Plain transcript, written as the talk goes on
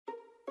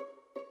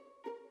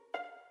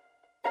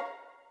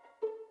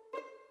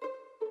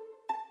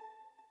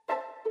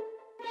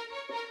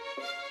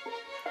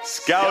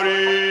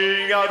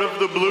Scouting out of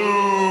the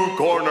blue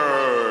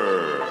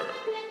corner.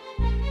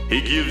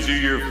 He gives you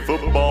your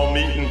football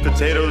meat and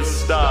potatoes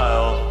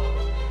style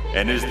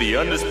and is the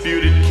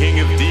undisputed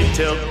king of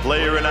detailed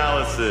player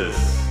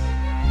analysis.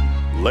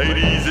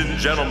 Ladies and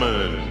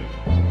gentlemen,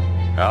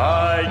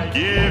 I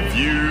give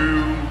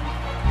you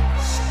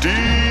Steve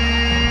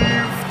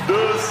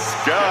the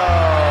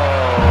Scout.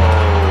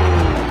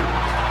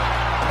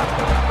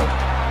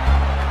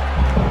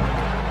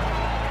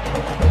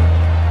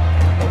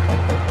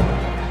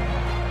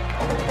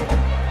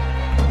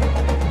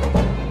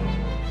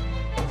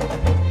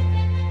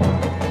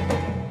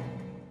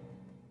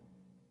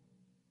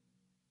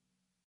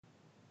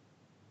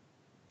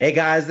 Hey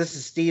guys, this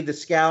is Steve the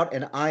Scout,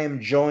 and I am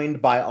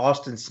joined by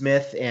Austin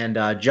Smith and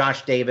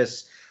Josh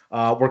Davis.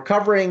 We're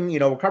covering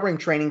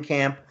training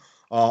camp,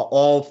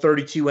 all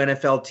 32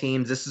 NFL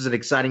teams. This is an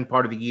exciting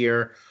part of the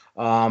year.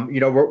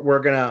 We're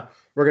gonna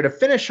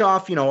finish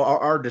off,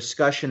 our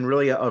discussion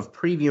really of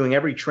previewing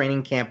every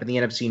training camp in the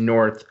NFC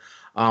North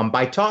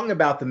by talking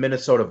about the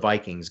Minnesota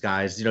Vikings,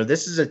 guys.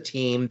 This is a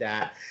team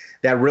that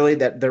really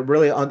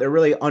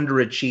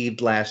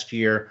underachieved last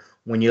year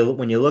when you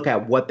look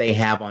at what they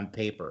have on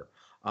paper.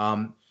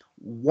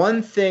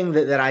 One thing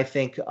that I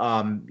think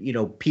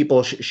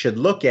people should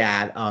look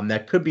at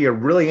that could be a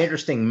really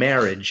interesting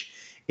marriage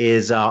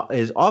is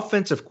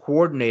offensive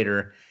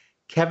coordinator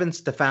Kevin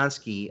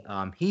Stefanski.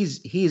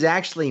 He's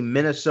actually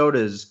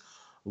Minnesota's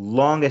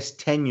longest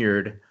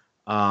tenured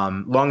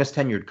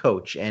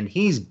coach, and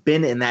he's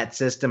been in that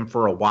system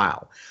for a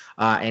while.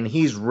 And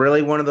he's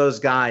really one of those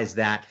guys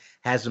that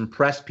has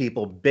impressed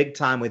people big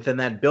time within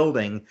that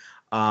building.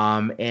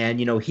 And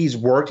he's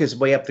worked his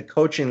way up the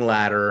coaching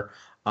ladder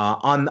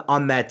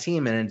on that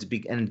team, and it's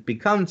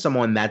become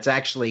someone that's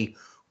actually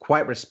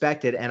quite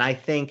respected. And I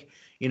think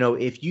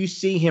if you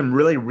see him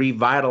really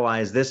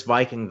revitalize this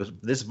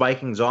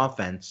Vikings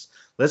offense,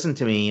 listen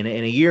to me, in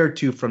a year or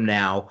two from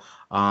now,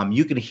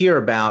 you can hear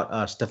about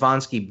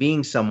Stefanski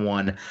being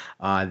someone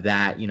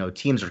that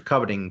teams are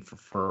coveting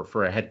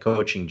for a head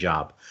coaching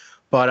job.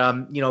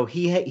 But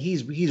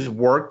he's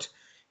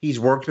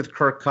worked with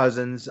Kirk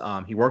Cousins.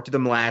 He worked with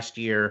him last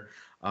year.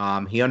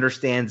 He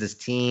understands his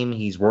team.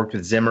 He's worked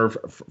with Zimmer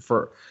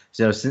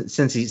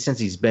since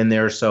he's been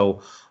there.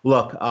 So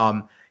look,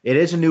 it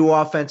is a new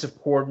offensive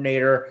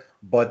coordinator,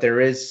 but there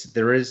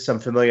is some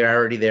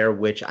familiarity there,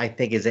 which I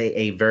think is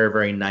a very,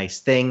 very nice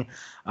thing.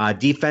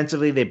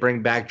 Defensively, they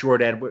bring back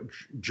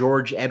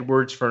George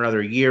Edwards for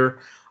another year.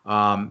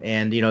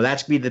 And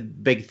that's gonna be the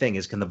big thing,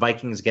 is can the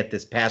Vikings get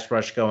this pass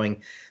rush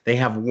going? They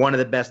have one of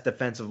the best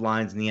defensive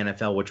lines in the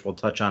NFL, which we'll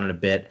touch on in a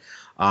bit.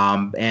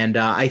 And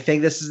I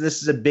think this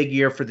is a big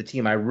year for the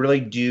team. I really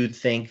do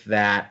think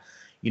that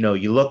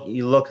you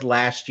look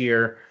last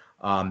year,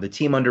 the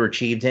team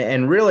underachieved,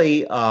 and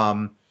really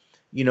for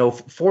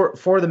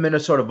the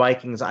Minnesota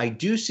Vikings, I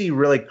do see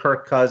really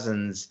Kirk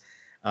Cousins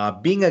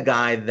being a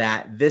guy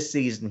that this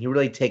season he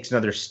really takes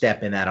another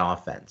step in that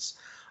offense.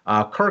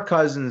 Kirk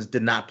Cousins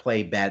did not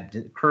play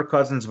bad. Kirk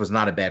Cousins was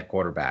not a bad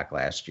quarterback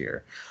last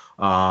year.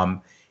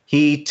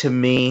 He's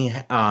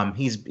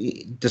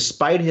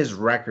despite his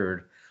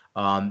record,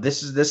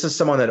 this is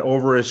someone that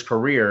over his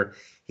career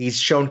he's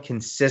shown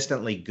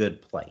consistently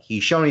good play.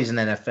 He's shown he's an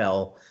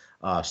NFL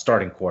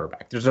starting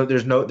quarterback.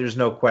 There's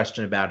no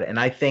question about it. And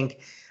I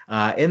think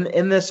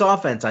in this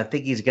offense, I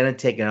think he's going to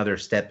take another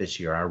step this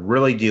year. I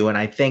really do. And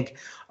I think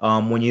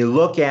when you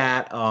look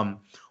at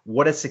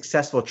what a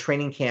successful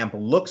training camp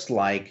looks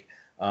like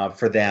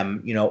for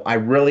them, I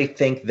really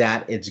think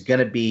that it's going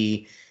to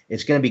be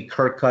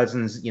Kirk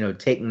Cousins,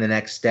 taking the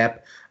next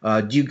step.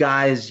 Do you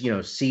guys,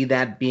 see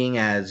that being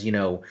as,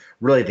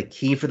 really the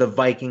key for the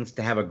Vikings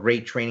to have a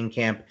great training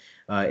camp?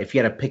 If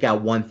you had to pick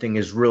out one thing,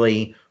 is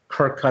really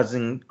Kirk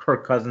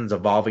Cousins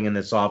evolving in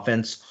this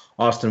offense.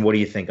 Austin, what do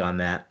you think on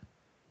that?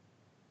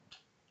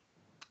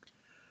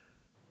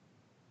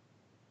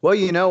 Well,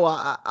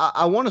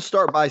 I want to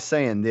start by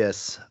saying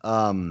this.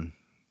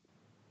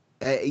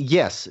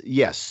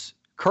 Yes,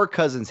 Kirk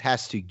Cousins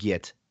has to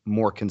get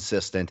more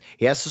consistent.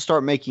 He has to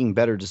start making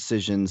better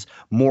decisions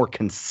more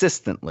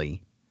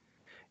consistently,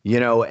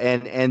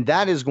 and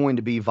that is going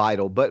to be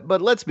vital. But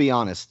let's be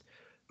honest,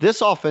 this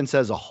offense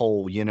as a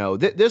whole,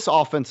 this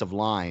offensive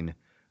line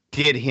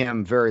did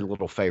him very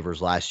little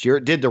favors last year.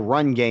 It did the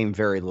run game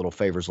very little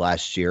favors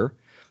last year.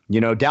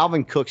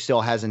 Dalvin Cook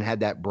still hasn't had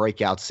that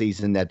breakout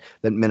season that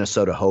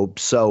Minnesota hoped.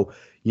 So,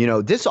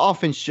 this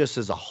offense just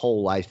as a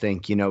whole, I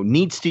think,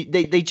 needs to,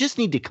 they just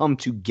need to come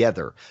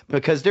together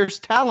because there's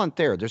talent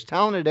there. There's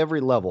talent at every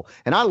level.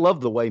 And I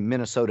love the way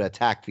Minnesota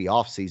attacked the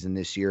offseason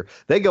this year.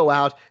 They go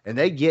out and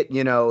they get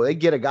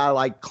a guy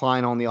like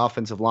Klein on the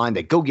offensive line.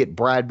 They go get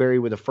Bradbury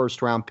with a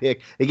first-round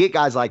pick. They get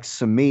guys like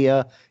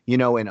Samia,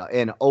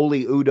 and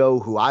Oli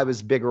Udo, who I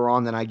was bigger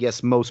on than I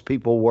guess most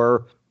people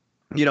were.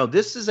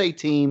 This is a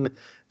team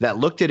that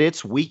looked at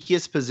its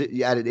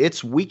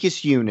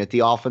weakest unit, the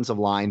offensive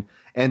line,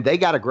 and they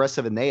got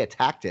aggressive and they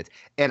attacked it.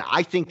 And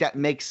I think that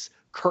makes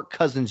Kirk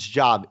Cousins'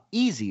 job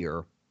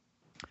easier.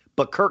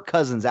 But Kirk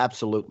Cousins,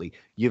 absolutely,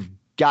 you've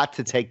got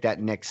to take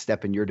that next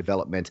step in your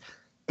development.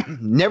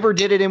 Never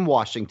did it in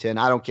Washington.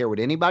 I don't care what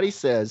anybody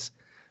says.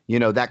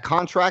 That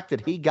contract that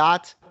he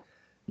got,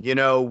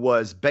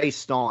 was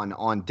based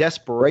on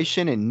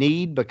desperation and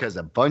need because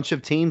a bunch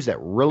of teams that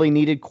really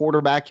needed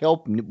quarterback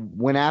help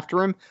went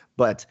after him.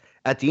 But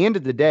at the end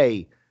of the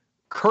day,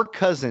 Kirk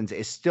Cousins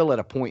is still at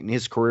a point in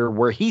his career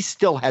where he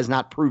still has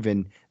not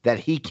proven that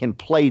he can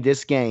play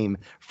this game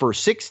for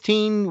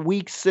 16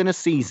 weeks in a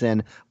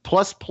season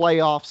plus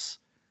playoffs,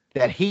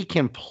 that he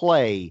can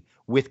play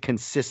with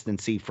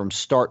consistency from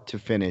start to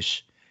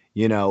finish,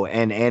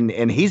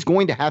 and he's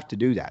going to have to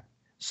do that.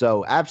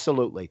 So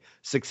absolutely.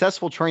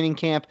 Successful training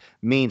camp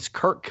means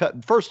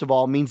first of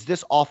all, means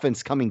this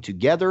offense coming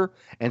together.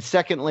 And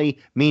secondly,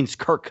 means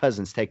Kirk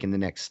Cousins taking the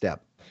next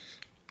step.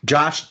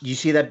 Josh, do you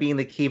see that being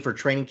the key for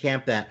training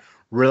camp, that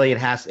really it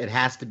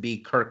has to be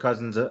Kirk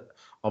Cousins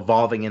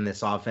evolving in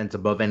this offense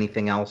above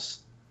anything else?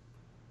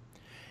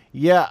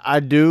 Yeah,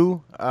 I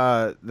do.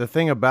 The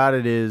thing about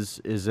it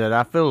is that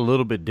I feel a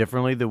little bit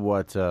differently than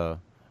what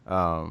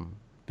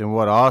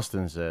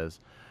Austin says.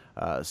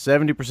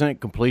 70%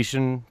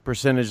 completion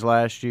percentage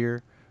last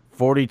year,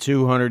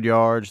 4,200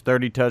 yards,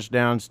 30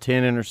 touchdowns,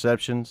 10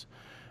 interceptions.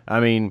 I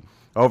mean,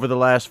 over the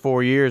last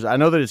 4 years, I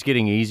know that it's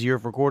getting easier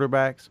for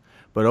quarterbacks,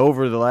 but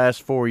over the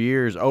last 4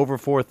 years, over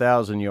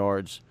 4,000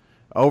 yards,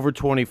 over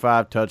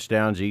 25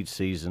 touchdowns each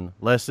season,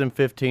 less than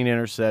 15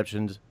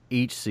 interceptions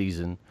each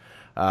season.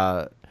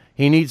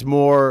 He needs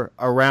more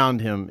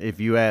around him, if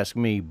you ask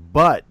me.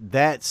 But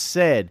that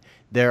said,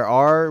 there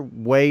are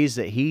ways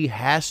that he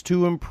has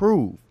to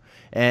improve.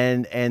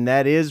 And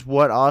that is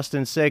what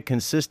Austin said.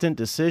 Consistent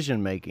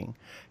decision-making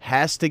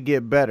has to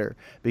get better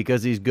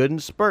because he's good in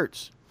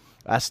spurts.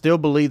 I still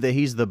believe that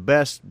he's the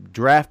best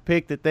draft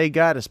pick that they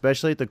got,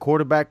 especially at the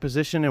quarterback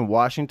position in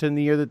Washington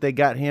the year that they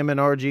got him and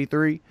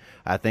RG3.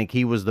 I think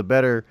he was the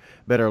better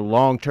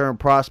long-term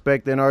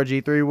prospect than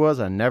RG3 was.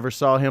 I never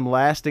saw him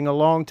lasting a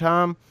long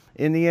time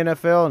in the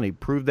NFL, and he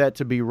proved that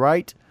to be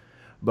right.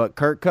 But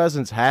Kirk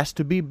Cousins has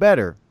to be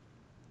better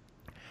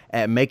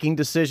at making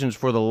decisions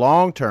for the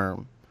long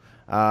term.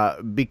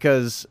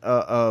 Because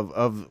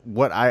of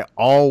what I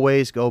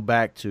always go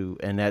back to,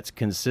 and that's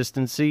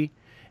consistency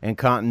and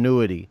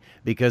continuity.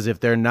 Because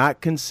if they're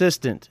not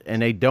consistent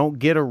and they don't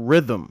get a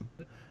rhythm,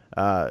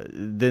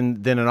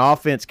 then an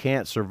offense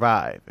can't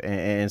survive.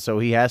 And so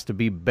he has to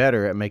be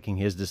better at making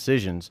his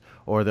decisions,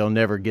 or they'll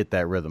never get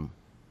that rhythm.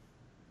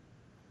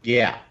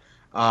 Yeah.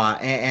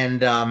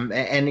 And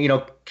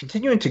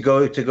continuing to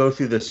go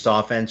through this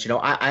offense,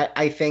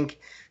 I think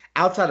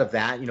outside of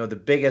that, the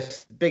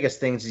biggest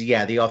things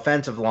is, the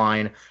offensive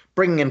line,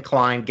 bringing in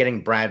Klein,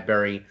 getting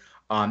Bradbury.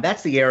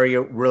 That's the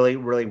area really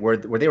where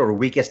they were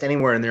weakest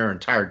anywhere in their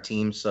entire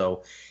team.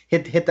 So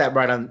hit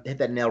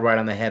that nail right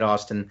on the head,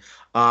 Austin.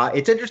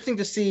 It's interesting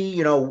to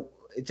see, it's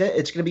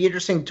going to be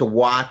interesting to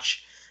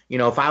watch.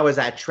 If I was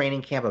at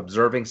training camp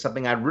observing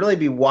something, I'd really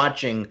be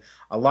watching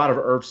a lot of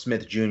Irv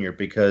Smith Jr.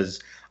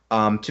 because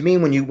to me,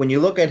 when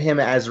you look at him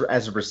as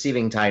a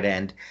receiving tight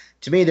end,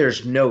 to me,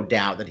 there's no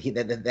doubt that he's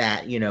going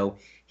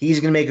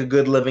to make a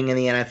good living in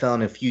the NFL.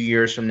 In a few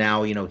years from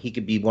now, he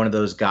could be one of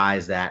those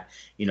guys that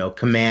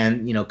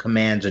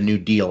commands a new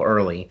deal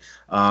early.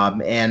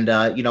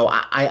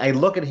 I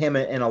look at him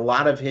and a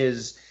lot of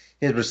his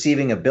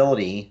receiving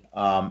ability.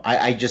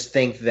 I just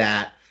think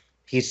that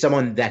he's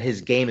someone that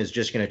his game is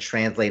just going to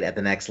translate at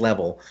the next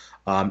level.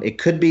 It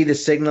could be the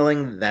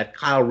signaling that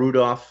Kyle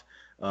Rudolph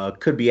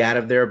could be out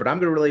of there, but I'm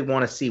going to really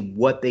want to see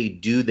what they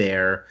do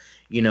there.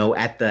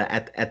 At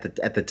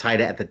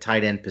the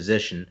tight end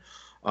position.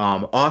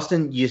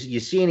 Austin, you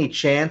see any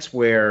chance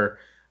where,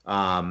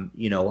 how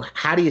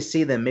do you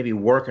see them maybe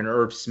working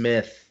Irv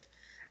Smith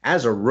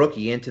as a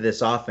rookie into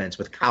this offense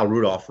with Kyle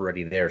Rudolph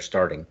already there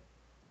starting?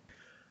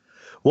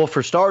 Well,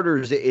 for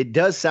starters, it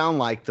does sound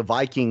like the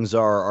Vikings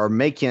are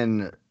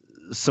making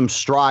some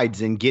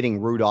strides in getting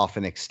Rudolph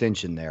an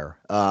extension there.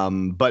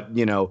 But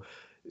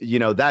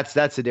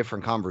that's a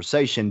different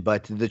conversation.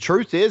 But the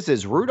truth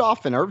is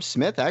Rudolph and Irv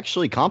Smith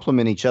actually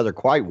complement each other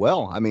quite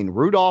well. I mean,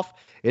 Rudolph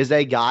is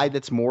a guy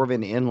that's more of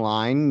an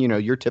inline,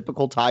 your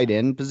typical tight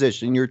end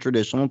position, your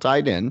traditional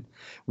tight end,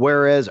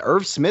 whereas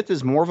Irv Smith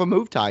is more of a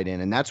move tight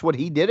end, and that's what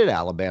he did at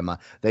Alabama.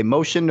 They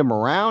motioned him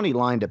around. He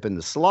lined up in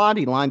the slot.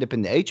 He lined up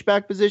in the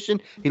H-back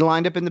position. He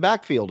lined up in the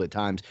backfield at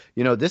times.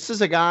 This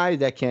is a guy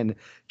that can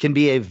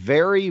be a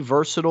very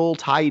versatile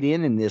tight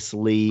end in this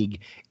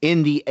league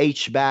in the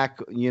H-back,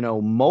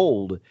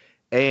 mold.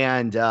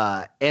 And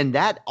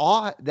that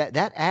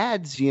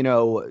adds,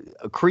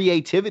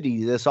 creativity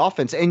to this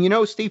offense.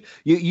 And,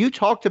 Steve, you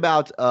talked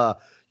about,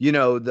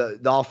 the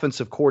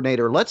offensive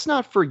coordinator. Let's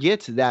not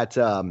forget that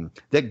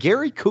that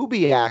Gary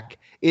Kubiak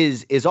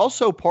is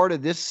also part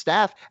of this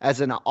staff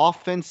as an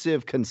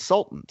offensive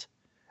consultant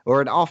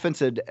or an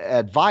offensive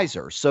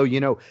advisor. So,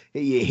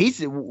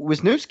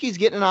 Wisniewski's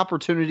getting an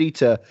opportunity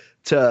to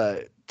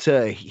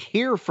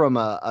hear from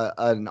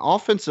an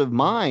offensive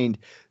mind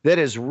that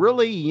is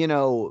really,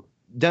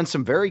 done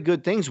some very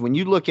good things. When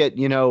you look at,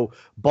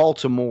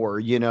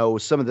 Baltimore,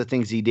 some of the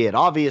things he did,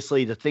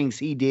 obviously the things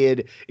he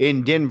did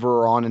in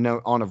Denver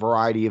on a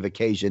variety of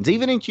occasions,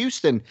 even in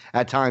Houston,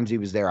 at times he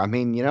was there. I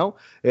mean,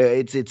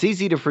 it's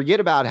easy to forget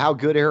about how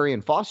good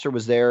Arian Foster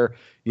was there,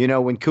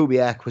 when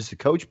Kubiak was the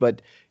coach.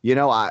 But,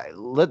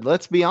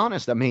 let's be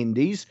honest. I mean,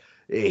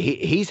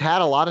 he's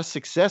had a lot of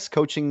success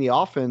coaching the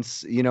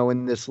offense,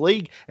 in this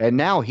league. And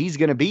now he's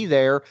going to be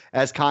there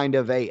as kind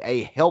of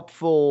a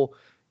helpful,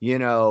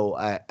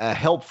 a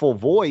helpful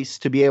voice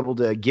to be able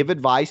to give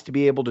advice, to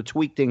be able to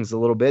tweak things a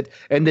little bit.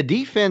 And the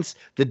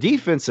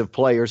defensive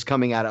players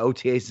coming out of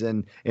OTAs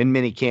and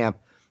minicamp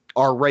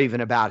are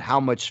raving about how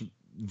much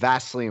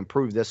vastly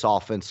improved this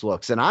offense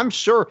looks. And I'm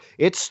sure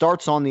it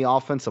starts on the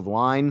offensive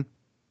line,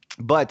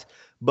 but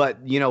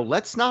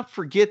let's not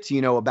forget,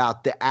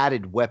 about the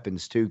added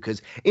weapons too,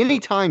 because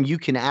anytime you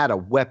can add a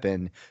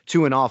weapon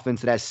to an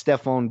offense that has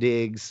Stephon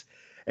Diggs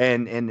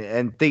and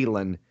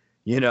Thielen,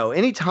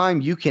 anytime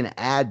you can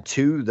add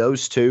to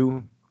those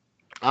two,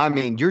 I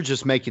mean, you're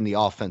just making the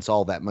offense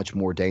all that much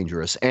more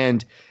dangerous.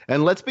 And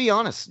let's be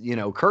honest,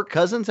 Kirk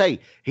Cousins, hey,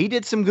 he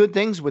did some good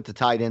things with the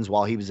tight ends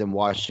while he was in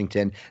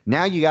Washington.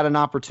 Now you got an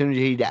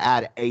opportunity to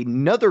add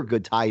another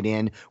good tight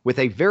end with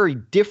a very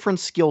different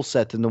skill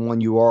set than the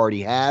one you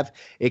already have.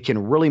 It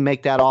can really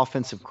make that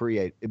offense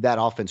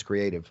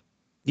creative.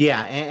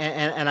 Yeah,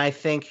 and I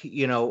think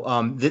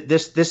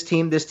this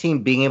team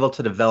being able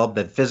to develop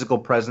that physical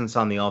presence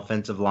on the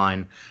offensive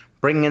line,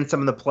 bringing in some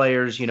of the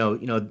players,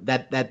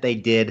 that they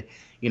did,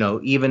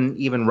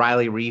 even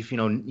Riley Reif,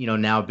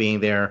 now being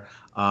there.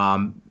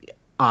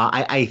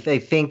 I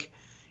think,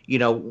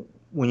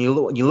 when you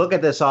look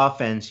at this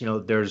offense,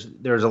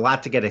 there's a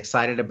lot to get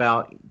excited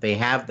about. They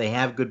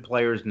have good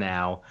players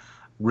now,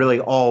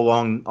 really all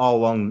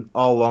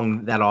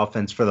along that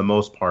offense for the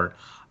most part.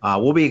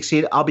 We'll be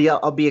excited.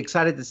 I'll be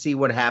excited to see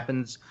what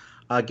happens.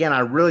 Again, I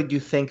really do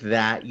think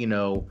that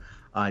Dalvin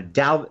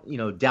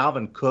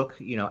Cook,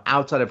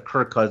 outside of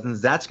Kirk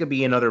Cousins, that's going to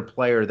be another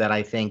player that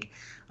I think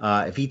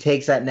if he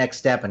takes that next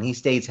step and he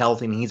stays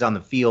healthy and he's on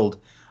the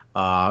field,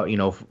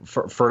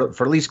 for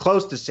at least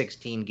close to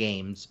 16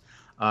 games,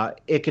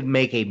 it could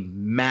make a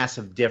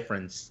massive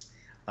difference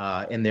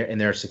in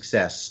their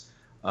success.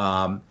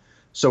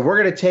 So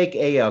we're going to take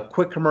a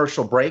quick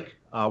commercial break.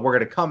 We're going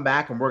to come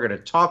back and we're going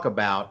to talk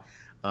about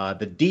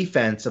the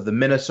defense of the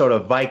Minnesota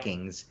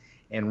Vikings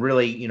and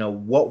really,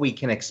 what we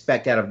can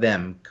expect out of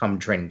them come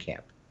training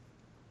camp.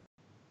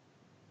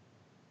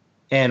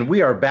 And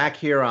we are back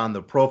here on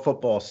the Pro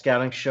Football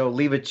Scouting Show.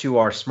 Leave it to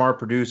our smart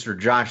producer,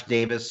 Josh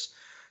Davis,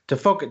 to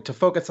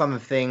focus on the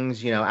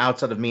things,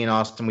 outside of me and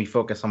Austin. We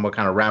focus on what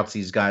kind of routes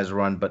these guys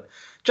run, but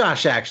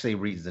Josh actually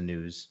reads the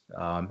news,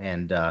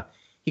 and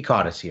he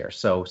caught us here.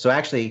 So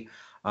actually,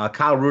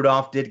 Kyle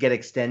Rudolph did get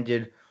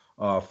extended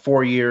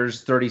 4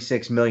 years,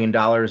 $36 million,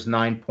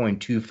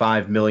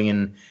 $9.25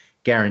 million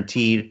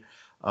guaranteed.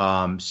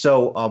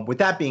 So with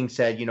that being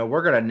said,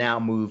 we're going to now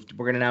move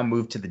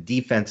to the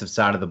defensive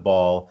side of the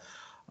ball.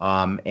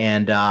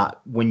 And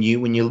when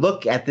you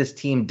look at this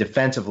team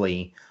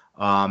defensively,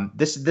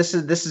 this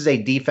is a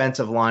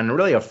defensive line,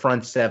 really a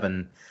front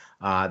seven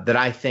that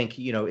I think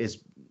I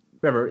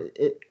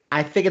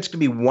think it's going to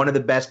be one of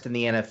the best in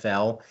the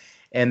NFL,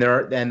 and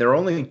they're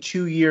only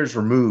 2 years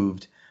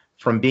removed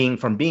from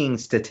being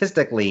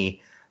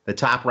statistically the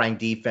top ranked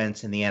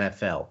defense in the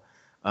NFL.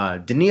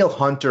 Danielle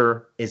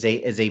Hunter is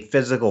a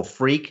physical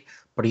freak,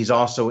 but he's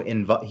also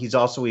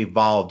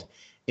evolved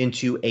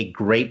into a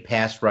great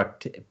pass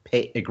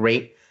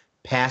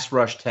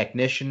rush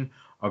technician,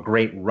 a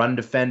great run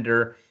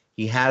defender.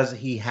 He has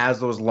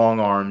those long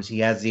arms. He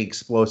has the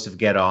explosive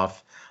get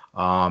off.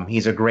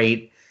 He's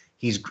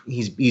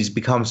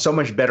become so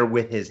much better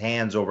with his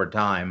hands over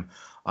time.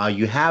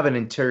 You have an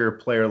interior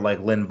player like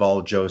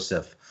Linval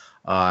Joseph,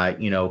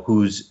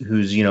 who's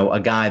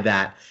a guy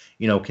that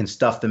can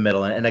stuff the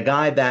middle, and a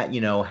guy that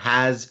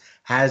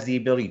has the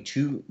ability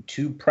to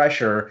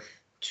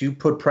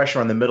put pressure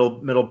on the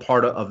middle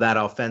part of that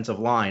offensive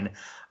line.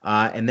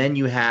 And then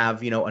you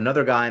have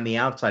another guy on the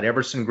outside,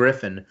 Everson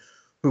Griffin,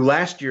 who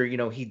last year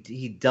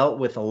he dealt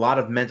with a lot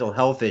of mental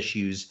health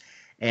issues,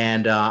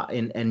 and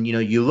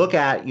you look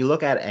at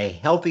a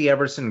healthy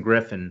Everson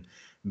Griffin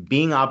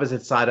being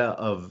opposite side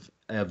of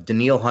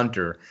Danielle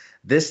Hunter.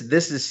 This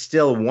is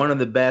still one of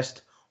the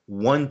best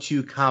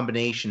 1-2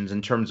 combinations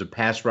in terms of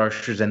pass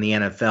rushers in the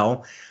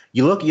NFL.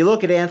 You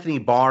look at Anthony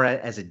Barr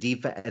as a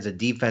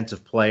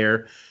defensive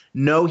player.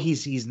 No,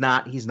 he's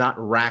not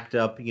racked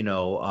up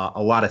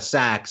a lot of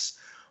sacks,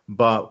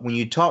 but when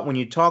you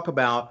talk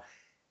about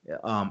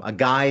a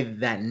guy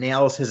that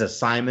nails his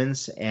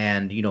assignments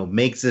and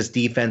makes this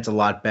defense a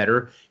lot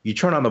better, you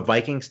turn on the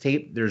Vikings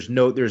tape. There's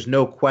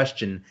no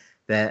question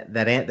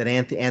that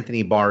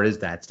Anthony Barr is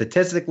that.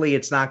 Statistically,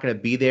 it's not going to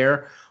be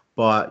there,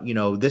 but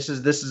this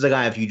is a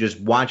guy. If you just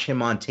watch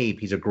him on tape,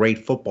 he's a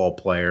great football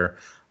player.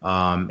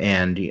 And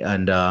then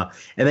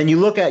you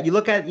look at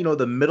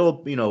the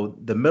middle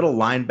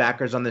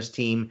linebackers on this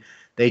team.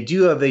 They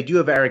do have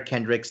Eric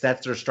Kendricks.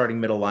 That's their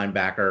starting middle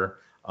linebacker.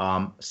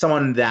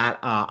 Someone that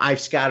I've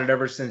scouted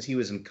ever since he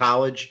was in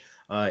college,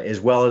 as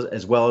well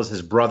as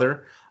his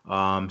brother.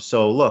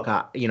 So look,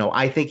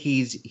 I think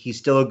he's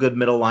still a good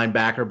middle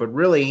linebacker, but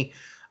really,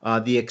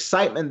 the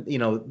excitement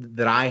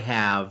that I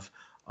have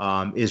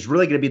is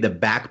really going to be the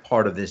back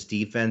part of this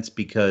defense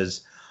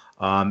because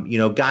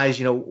guys,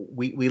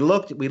 we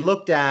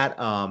looked at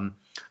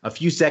a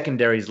few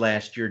secondaries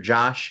last year.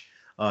 Josh,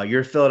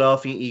 your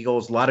Philadelphia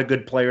Eagles, a lot of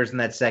good players in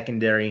that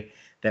secondary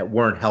that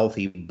weren't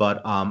healthy,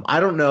 but I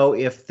don't know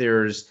if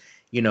there's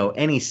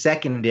any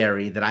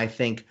secondary that I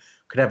think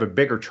could have a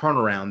bigger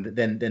turnaround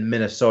than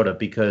Minnesota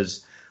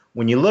because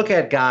when you look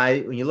at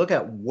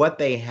what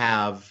they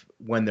have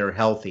when they're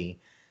healthy,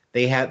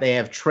 they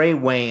have Trey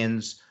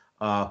Wayans,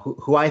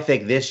 who I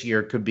think this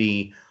year could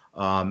be,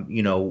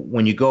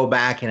 when you go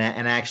back and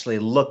actually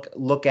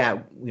look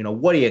at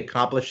what he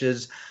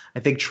accomplishes, I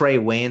think Trey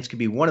Wayans could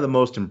be one of the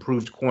most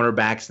improved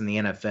cornerbacks in the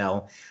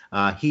NFL.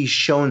 He's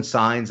shown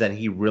signs that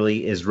he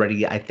really is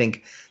ready, I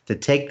think, to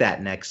take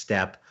that next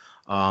step.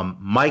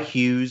 Mike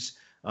Hughes,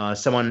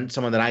 someone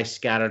that I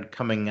scattered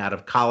coming out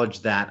of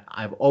college that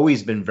I've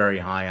always been very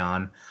high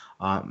on.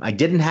 I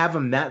didn't have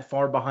him that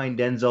far behind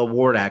Denzel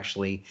Ward,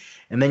 actually.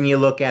 And then you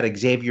look at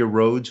Xavier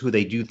Rhodes, who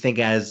they do think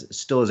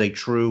still is a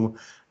true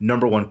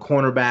number one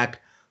cornerback,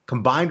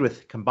 combined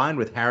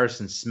with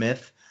Harrison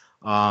Smith.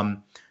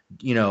 Austin,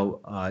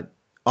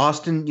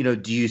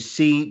 do you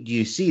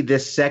see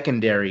this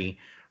secondary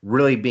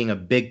really being a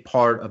big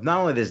part of not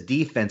only this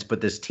defense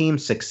but this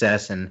team's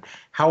success, and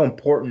how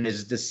important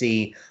is it to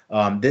see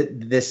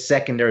this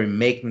secondary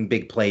making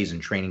big plays in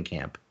training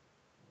camp?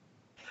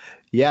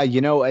 Yeah,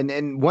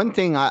 and one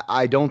thing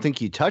I don't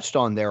think you touched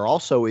on there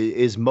also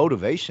is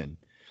motivation.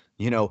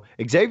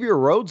 Xavier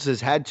Rhodes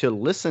has had to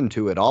listen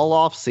to it all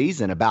off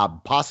season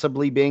about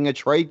possibly being a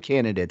trade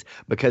candidate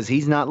because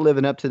he's not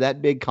living up to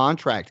that big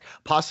contract,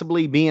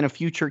 possibly being a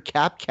future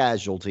cap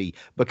casualty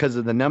because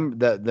of the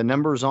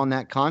numbers on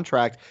that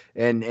contract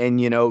and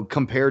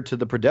compared to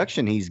the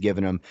production he's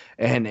given him.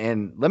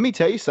 And let me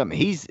tell you something,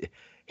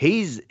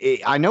 he's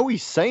I know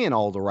he's saying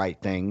all the right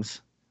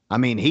things. I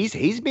mean,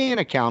 he's being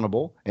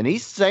accountable and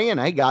he's saying,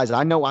 "Hey guys,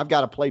 I know I've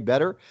got to play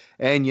better."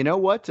 And you know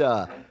what?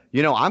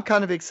 I'm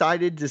kind of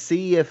excited to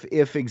see if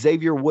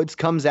Xavier Woods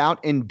comes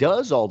out and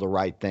does all the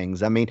right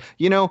things. I mean,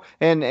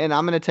 and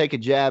I'm going to take a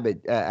jab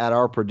at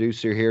our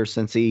producer here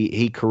since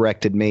he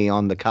corrected me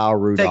on the Kyle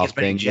Rudolph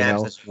thing. Take as many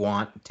jabs as you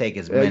want. Take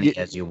as many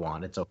as you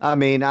want. It's okay. I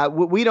mean,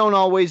 we don't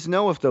always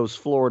know if those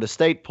Florida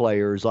State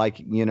players,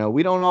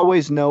 we don't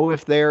always know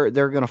if they're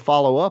going to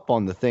follow up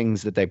on the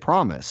things that they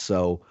promise.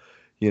 So.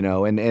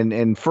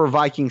 And for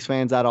Vikings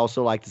fans, I'd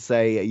also like to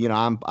say,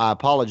 I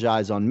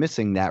apologize on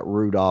missing that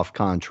Rudolph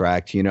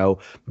contract. The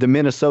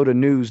Minnesota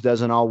news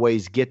doesn't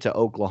always get to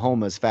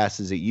Oklahoma as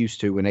fast as it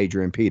used to when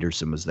Adrian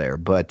Peterson was there.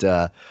 But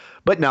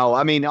no,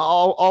 I mean,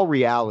 all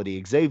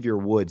reality, Xavier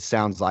Woods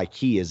sounds like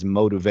he is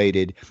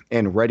motivated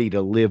and ready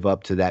to live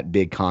up to that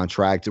big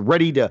contract,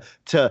 ready to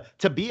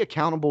be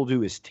accountable to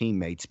his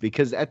teammates.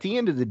 Because at the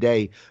end of the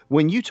day,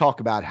 when you talk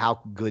about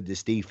how good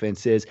this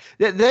defense is,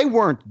 they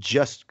weren't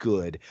just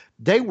good.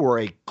 They were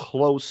a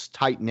close,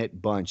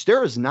 tight-knit bunch. There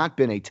has not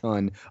been a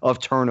ton of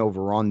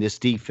turnover on this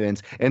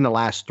defense in the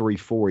last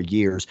 3-4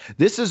 years.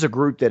 This is a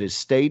group that has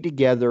stayed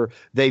together.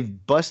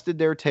 They've busted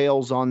their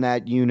tails on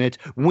that unit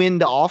when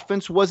the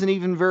offense wasn't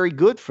even very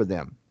good for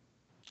them.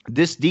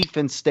 This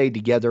defense stayed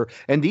together,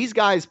 and these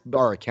guys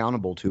are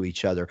accountable to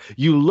each other.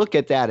 You look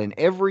at that in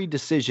every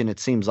decision it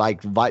seems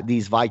like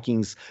these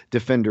Vikings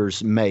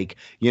defenders make.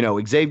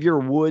 Xavier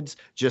Woods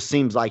just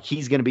seems like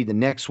he's going to be the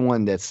next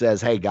one that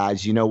says, "Hey,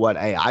 guys, you know what?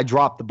 Hey, I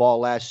dropped the ball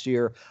last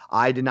year.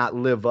 I did not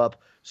live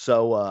up.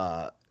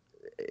 So,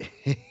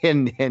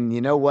 and you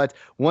know what?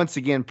 Once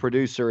again,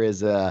 producer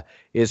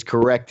is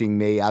correcting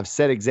me. I've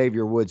said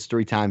Xavier Woods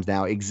 3 times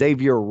now.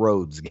 Xavier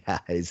Rhodes,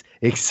 guys.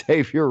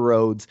 Xavier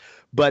Rhodes.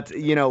 But,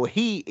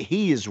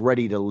 he is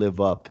ready to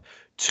live up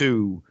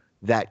to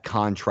that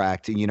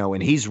contract,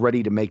 and he's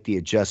ready to make the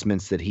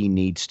adjustments that he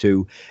needs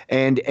to.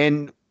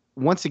 And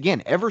once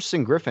again,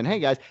 Everson Griffin, hey,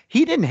 guys,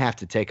 he didn't have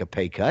to take a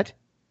pay cut.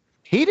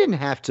 He didn't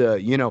have to,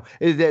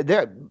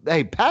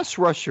 hey, pass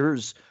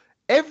rushers,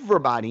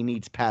 everybody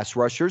needs pass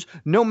rushers,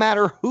 no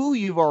matter who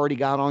you've already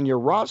got on your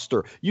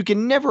roster. You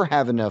can never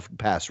have enough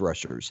pass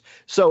rushers.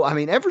 So, I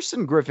mean,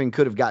 Everson Griffin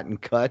could have gotten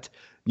cut,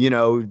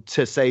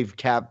 to save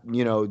cap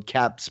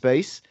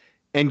space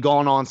and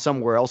gone on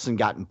somewhere else and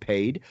gotten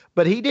paid,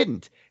 but he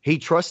didn't. He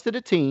trusted a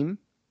team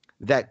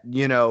that,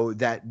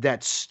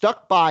 that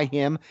stuck by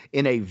him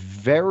in a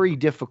very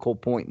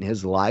difficult point in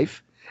his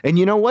life. And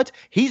you know what?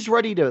 He's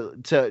ready to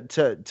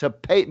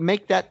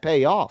make that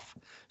pay off.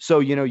 So,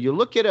 you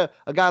look at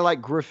a guy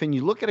like Griffin,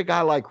 you look at a guy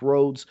like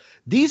Rhodes.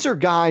 These are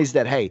guys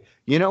that, hey,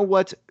 you know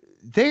what?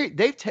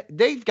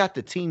 They've got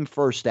the team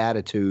first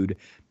attitude.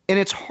 And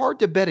it's hard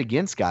to bet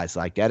against guys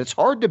like that. It's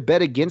hard to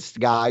bet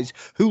against guys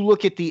who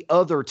look at the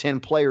other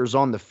 10 players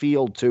on the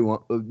field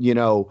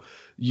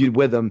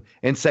with them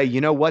and say,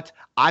 you know what?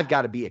 I've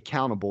got to be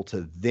accountable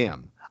to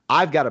them.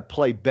 I've got to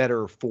play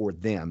better for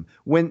them.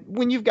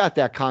 When you've got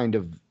that kind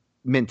of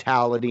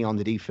mentality on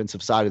the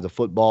defensive side of the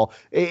football.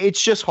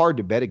 It's just hard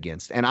to bet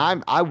against. And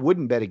I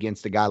wouldn't bet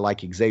against a guy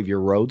like Xavier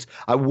Rhodes.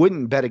 I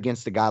wouldn't bet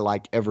against a guy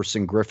like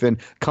Everson Griffin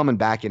coming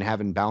back and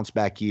having bounce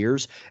back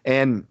years.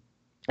 And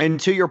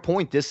to your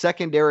point, this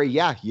secondary,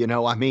 yeah,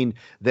 I mean,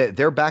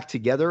 they're back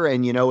together.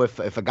 And,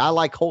 if a guy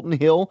like Holton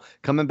Hill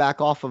coming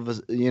back off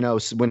of,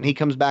 when he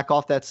comes back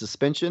off that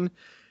suspension,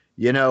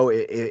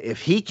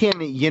 if he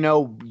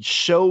can,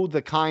 show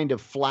the kind of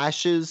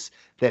flashes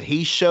that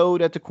he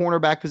showed at the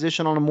cornerback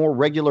position on a more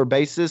regular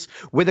basis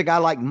with a guy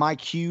like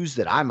Mike Hughes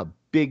that I'm a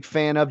big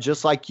fan of,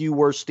 just like you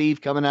were, Steve,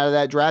 coming out of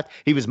that draft.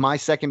 He was my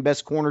second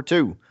best corner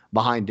too,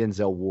 behind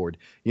Denzel Ward.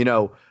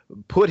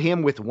 Put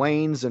him with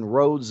Waynes and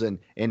Rhodes and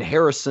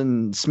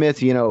Harrison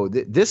Smith.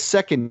 This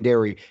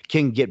secondary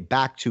can get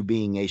back to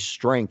being a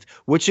strength,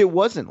 which it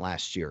wasn't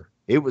last year.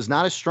 It was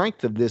not a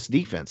strength of this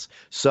defense.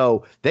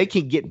 So they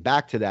can get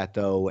back to that,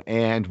 though.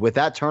 And with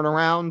that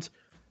turnaround,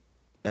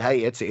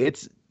 hey,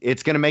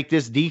 it's going to make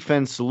this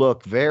defense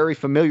look very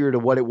familiar to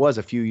what it was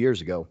a few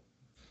years ago.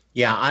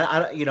 Yeah,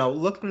 I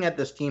looking at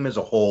this team as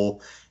a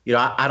whole,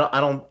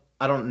 I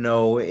don't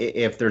know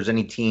if there's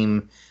any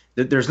team.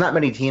 There's not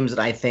many teams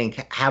that I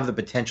think have the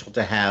potential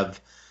to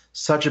have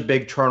such a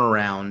big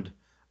turnaround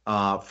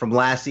from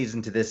last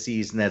season to this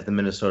season as the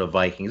Minnesota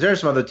Vikings. There are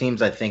some other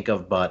teams I think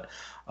of, but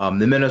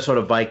the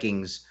Minnesota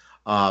Vikings,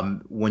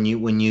 when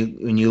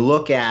you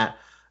look at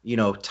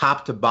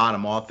top to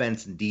bottom,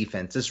 offense and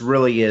defense, this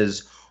really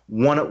is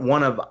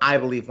one of I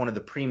believe one of the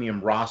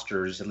premium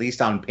rosters, at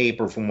least on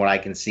paper, from what I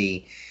can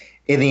see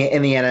in the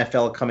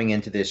NFL coming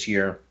into this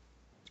year.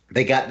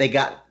 They have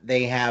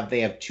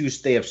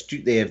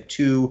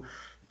two,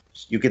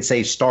 you could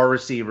say, star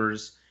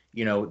receivers.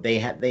 They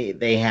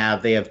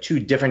have two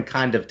different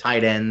kind of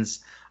tight ends.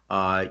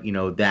 Are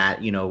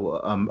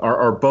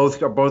both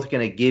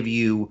going to give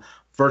you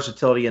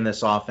versatility in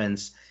this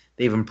offense.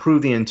 They've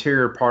improved the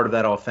interior part of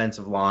that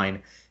offensive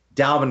line.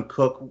 Dalvin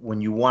Cook, when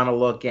you want to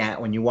look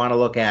at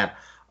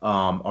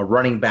a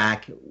running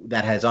back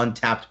that has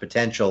untapped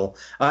potential,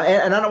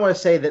 and I don't want to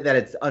say that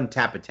it's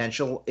untapped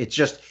potential. It's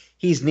just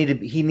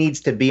he needs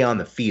to be on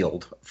the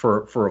field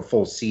for a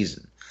full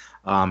season.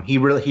 He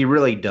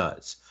really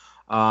does.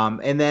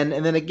 And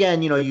then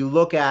again, you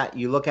look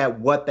at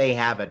what they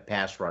have at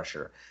pass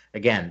rusher.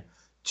 Again,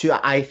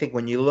 I think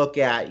when you look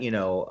at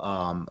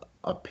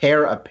a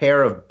pair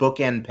of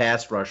bookend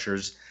pass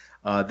rushers,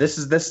 this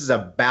is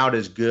about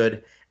as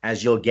good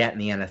as you'll get in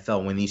the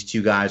NFL when these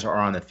two guys are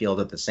on the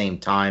field at the same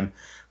time.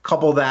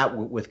 Couple that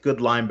with good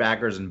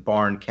linebackers and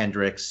Barn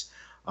Kendricks,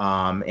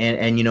 good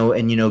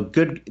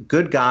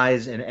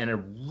guys and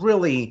a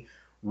really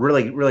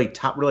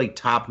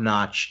top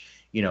notch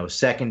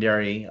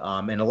secondary,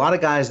 and a lot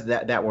of guys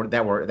that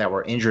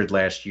were injured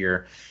last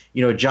year.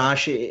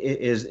 Josh,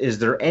 is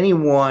there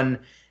anyone?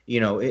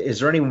 Is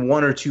there any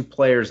one or two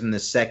players in the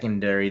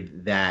secondary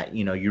that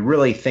you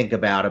really think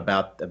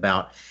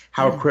about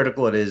how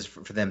critical it is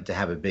for them to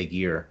have a big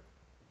year?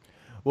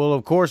 Well,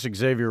 of course,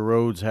 Xavier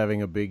Rhodes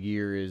having a big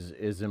year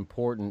is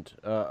important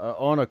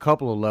on a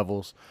couple of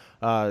levels.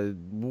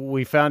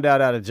 We found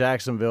out of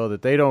Jacksonville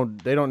that they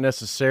don't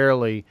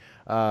necessarily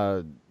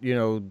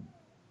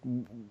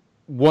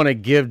want to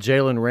give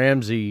Jalen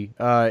Ramsey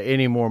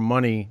any more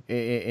money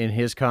in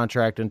his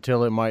contract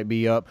until it might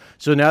be up.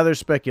 So now there's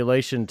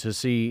speculation to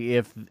see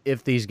if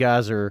these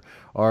guys are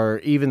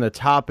even the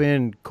top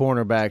end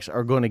cornerbacks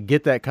are going to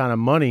get that kind of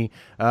money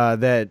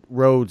that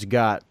Rhodes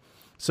got.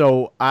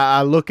 So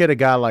I look at a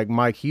guy like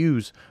Mike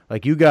Hughes,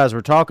 like you guys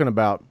were talking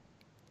about.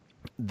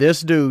 This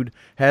dude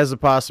has the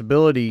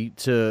possibility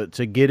to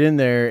get in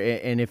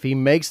there, and if he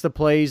makes the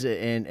plays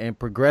and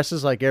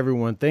progresses like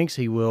everyone thinks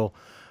he will,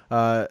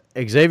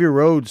 Xavier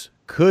Rhodes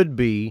could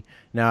be.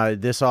 Now,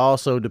 this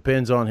also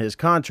depends on his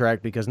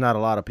contract because not a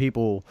lot of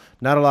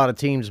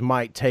teams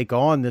might take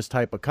on this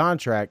type of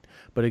contract,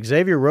 but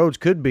Xavier Rhodes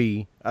could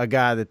be a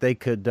guy that they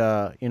could,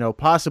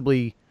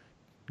 possibly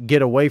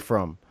get away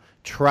from,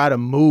 try to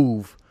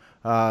move,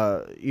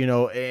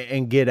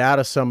 and get out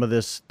of some of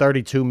this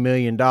 $32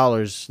 million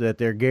that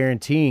they're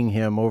guaranteeing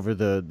him over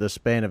the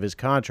span of his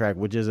contract,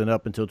 which isn't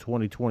up until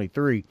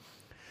 2023.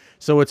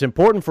 So it's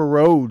important for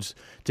Rhodes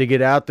to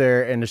get out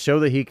there and to show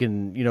that he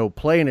can,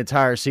 play an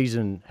entire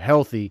season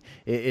healthy.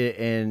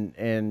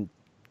 And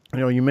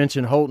you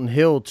mentioned Holton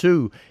Hill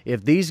too.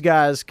 If these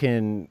guys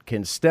can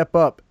step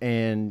up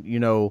and,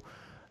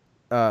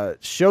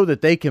 show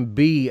that they can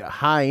be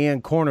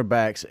high-end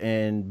cornerbacks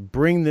and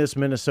bring this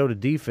Minnesota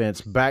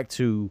defense back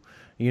to,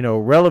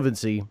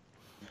 relevancy,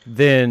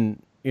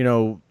 then,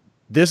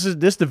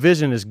 this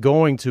division is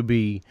going to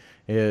be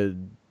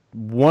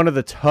one of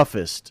the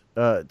toughest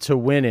to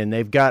win in.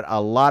 They've got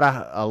a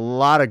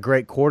lot of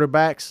great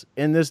quarterbacks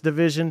in this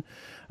division,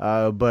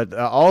 but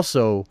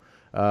also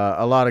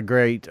a lot of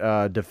great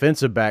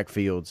defensive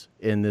backfields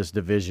in this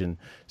division.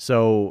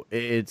 So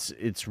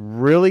it's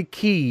really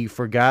key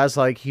for guys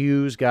like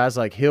Hughes, guys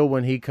like Hill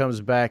when he comes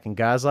back, and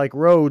guys like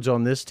Rhodes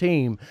on this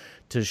team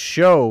to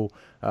show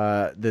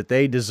that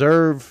they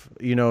deserve,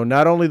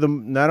 not only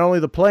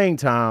the playing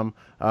time,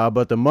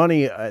 but the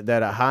money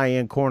that a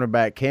high-end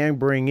cornerback can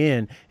bring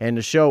in, and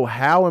to show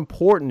how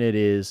important it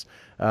is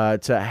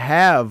to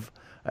have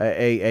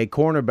a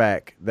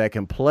cornerback that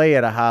can play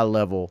at a high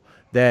level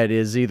that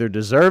is either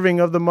deserving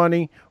of the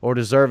money or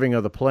deserving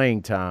of the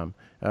playing time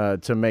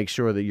to make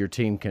sure that your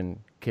team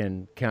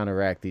can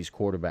counteract these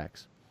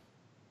quarterbacks.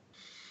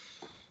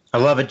 I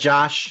love it,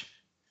 Josh.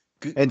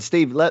 And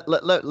Steve,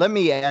 let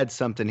me add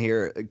something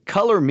here.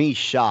 Color me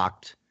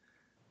shocked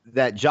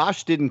that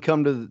Josh didn't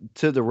come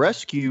to the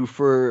rescue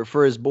for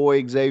his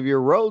boy Xavier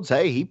Rhodes.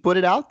 Hey, he put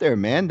it out there,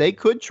 man. They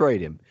could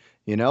trade him.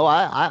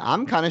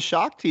 I'm kind of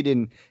shocked he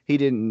didn't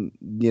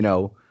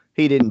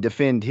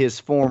defend his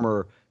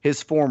former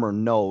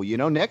no.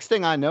 Next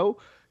thing I know,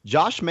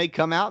 Josh may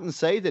come out and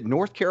say that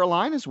North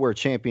Carolina is where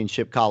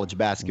championship college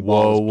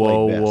basketball is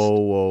played best.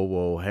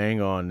 Whoa.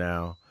 Hang on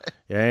now.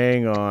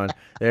 Hang on.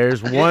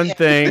 There's one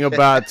thing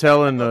about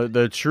telling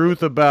the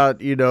truth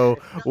about,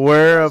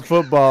 where a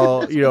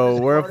football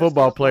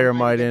player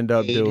might end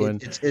up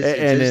doing.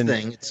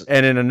 And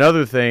then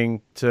another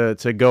thing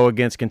to go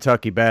against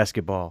Kentucky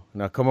basketball.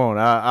 Now, come on.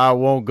 I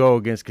won't go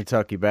against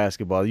Kentucky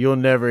basketball. You'll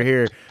never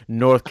hear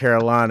North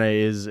Carolina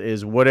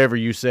is whatever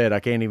you said. I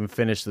can't even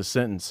finish the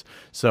sentence.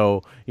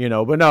 So,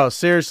 but no,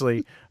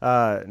 seriously,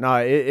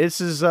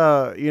 this is,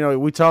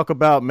 we talk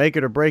about make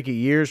it or break it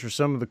years for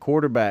some of the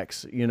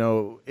quarterbacks.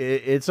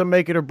 It's a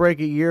make it or break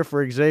it year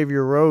for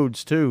Xavier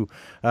Rhodes too,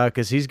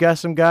 because he's got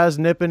some guys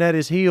nipping at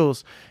his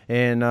heels,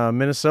 and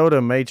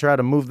Minnesota may try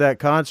to move that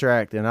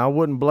contract, and I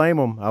wouldn't blame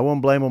him. I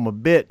wouldn't blame him a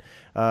bit.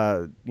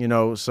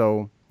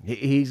 So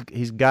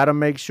he's got to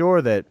make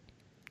sure that.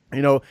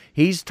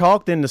 He's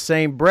talked in the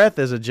same breath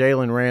as a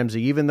Jalen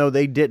Ramsey, even though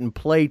they didn't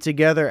play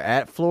together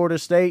at Florida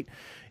State.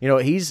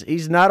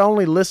 He's not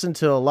only listened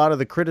to a lot of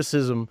the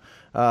criticism,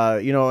 in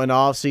the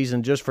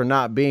offseason just for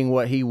not being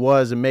what he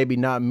was and maybe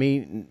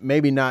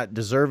not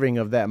deserving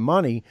of that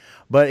money,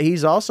 but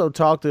he's also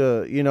talked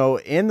to,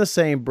 in the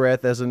same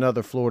breath as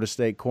another Florida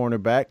State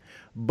cornerback.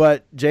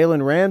 But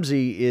Jalen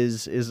Ramsey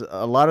is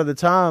a lot of the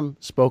time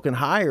spoken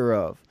higher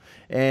of.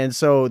 And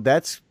so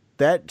that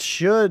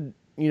should,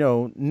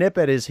 nip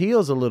at his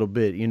heels a little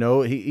bit.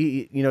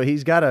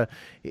 He's got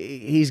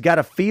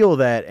to feel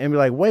that and be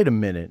like, wait a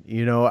minute,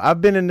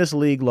 I've been in this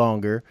league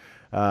longer.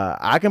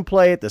 I can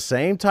play at the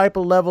same type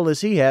of level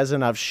as he has,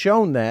 and I've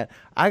shown that.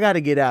 I got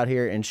to get out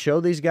here and show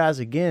these guys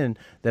again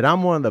that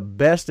I'm one of the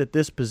best at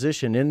this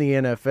position in the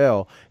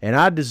NFL, and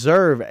I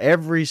deserve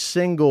every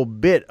single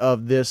bit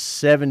of this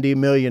 $70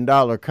 million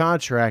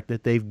contract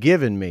that they've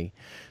given me.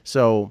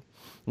 So,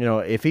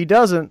 if he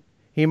doesn't,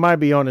 he might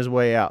be on his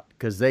way out,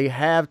 because they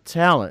have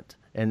talent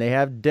and they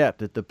have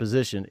depth at the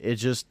position. It's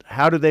just,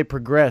 how do they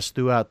progress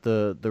throughout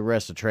the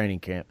rest of training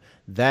camp?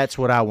 That's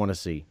what I want to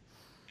see.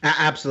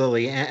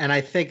 Absolutely, and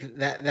I think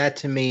that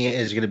to me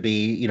is going to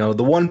be,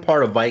 the one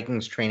part of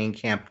Vikings training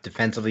camp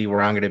defensively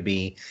where I'm going to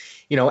be,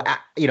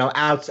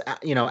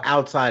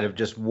 outside of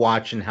just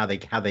watching how they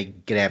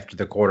get after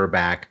the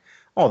quarterback.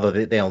 Although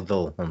they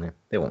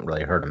won't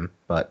really hurt him,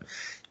 but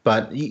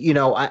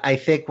I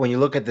think when you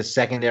look at the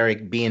secondary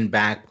being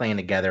back playing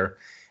together,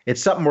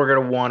 it's something we're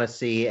going to want to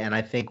see, and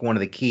I think one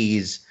of the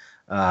keys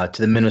to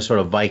the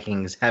Minnesota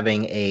Vikings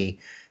having a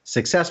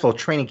successful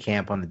training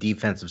camp on the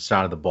defensive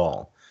side of the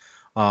ball.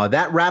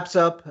 That wraps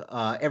up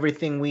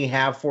everything we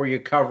have for you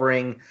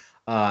covering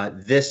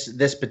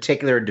this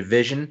particular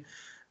division.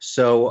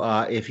 So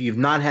if you've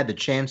not had the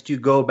chance to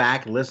go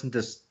back, listen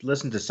to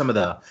some of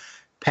the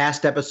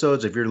past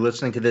episodes, if you're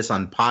listening to this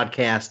on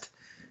podcast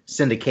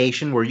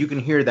syndication, where you can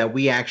hear that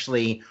we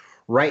actually,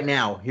 right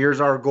now,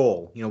 here's our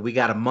goal. We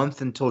got a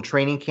month until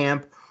training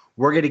camp.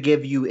 We're going to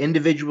give you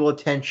individual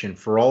attention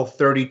for all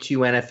 32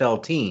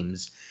 NFL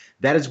teams.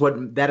 That is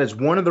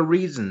one of the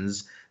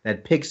reasons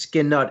that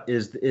Pigskin Nut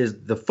is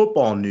the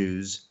football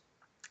news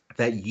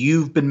that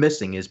you've been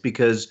missing, is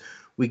because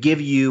we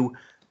give you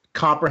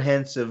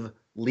comprehensive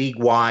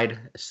league-wide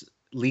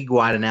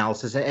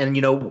analysis. And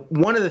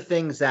one of the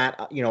things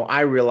that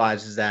I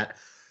realized is that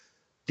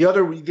the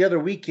other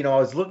week, I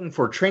was looking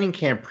for training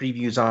camp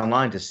previews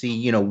online to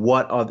see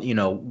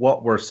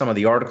what were some of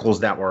the articles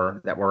that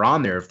were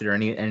on there, if there are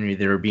any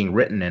that are being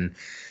written, and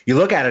you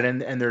look at it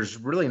and there's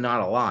really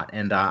not a lot.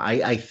 And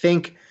I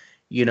think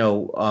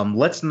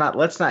let's not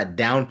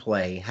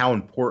downplay how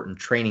important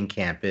training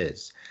camp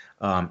is.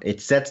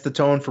 It sets the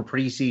tone for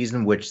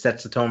preseason, which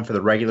sets the tone for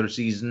the regular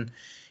season.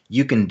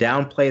 You can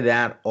downplay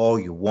that all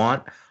you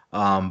want,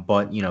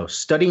 but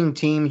studying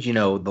teams,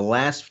 the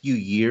last few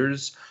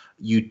years,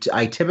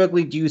 I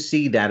typically do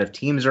see that if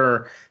teams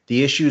are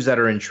the issues that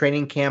are in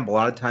training camp, a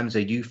lot of times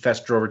they do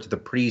fester over to the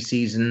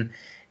preseason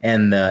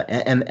and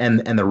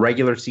the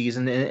regular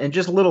season, and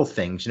just little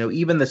things.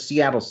 Even the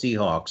Seattle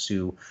Seahawks,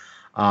 who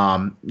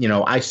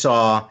I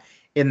saw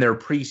in their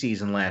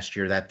preseason last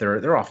year that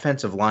their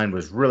offensive line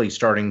was really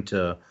starting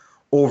to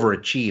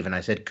overachieve, and I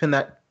said, can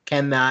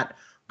that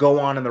go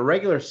on in the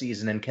regular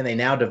season, and can they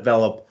now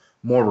develop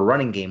more of a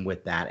running game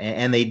with that,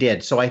 and they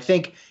did. So I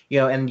think,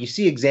 and you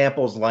see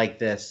examples like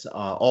this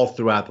all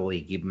throughout the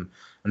league. Even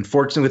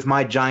unfortunately, with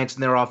my Giants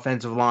and their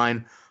offensive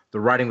line, the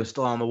writing was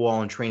still on the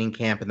wall in training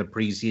camp in the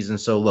preseason.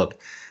 So look,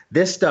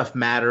 this stuff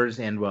matters,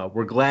 and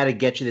we're glad to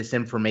get you this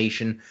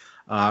information.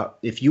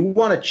 If you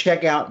want to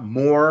check out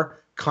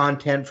more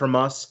content from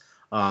us,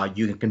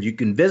 you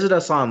can visit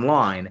us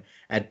online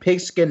at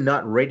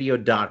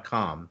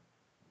pigskinnutradio.com.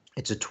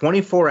 It's a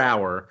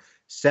 24-hour,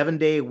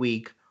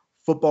 7-day-a-week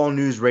football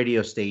news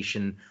radio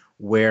station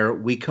where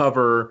we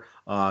cover,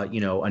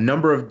 a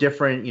number of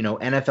different,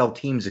 NFL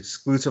teams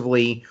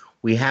exclusively.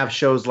 We have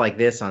shows like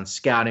this on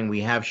scouting.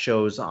 We have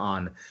shows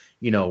on,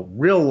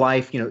 real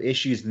life,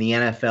 issues in the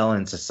NFL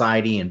and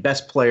society and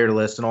best player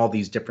list and all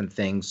these different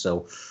things.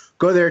 So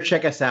go there,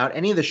 check us out.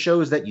 Any of the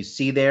shows that you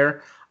see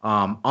there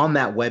on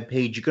that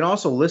webpage, you can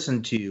also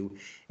listen to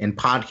in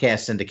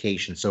podcast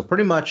syndication. So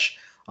pretty much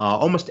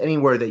almost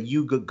anywhere that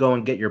you go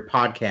and get your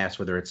podcast,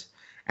 whether it's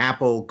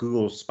Apple,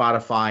 Google,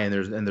 Spotify,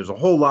 and there's a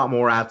whole lot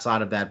more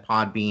outside of that.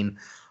 Podbean.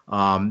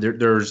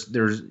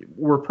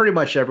 We're pretty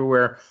much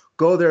everywhere.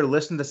 Go there,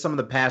 listen to some of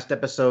the past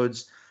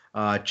episodes,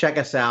 check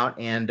us out,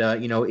 and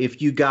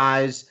if you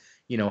guys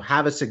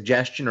have a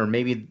suggestion, or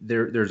maybe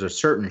there's a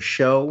certain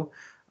show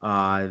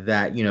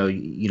that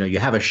you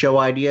have a show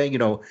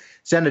idea,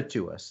 send it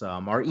to us.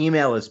 Our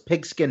email is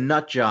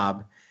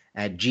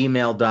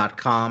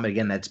pigskinnutjob@gmail.com.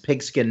 Again, that's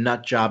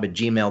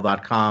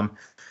pigskinnutjob@gmail.com.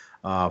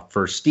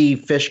 For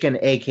Steve Fishkin,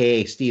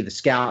 a.k.a. Steve the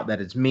Scout,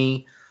 that is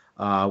me,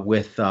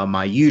 with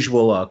my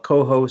usual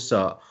co-hosts,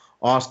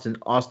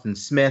 Austin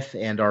Smith,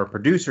 and our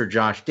producer,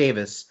 Josh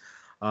Davis.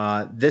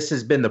 This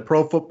has been the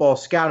Pro Football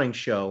Scouting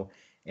Show,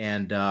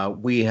 and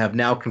we have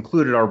now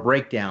concluded our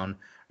breakdown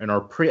and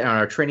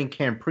our training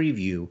camp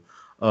preview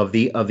of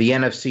the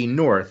NFC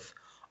North.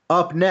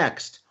 Up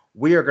next,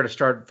 we are going to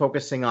start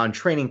focusing on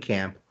training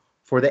camp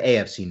for the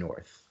AFC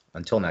North.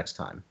 Until next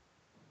time.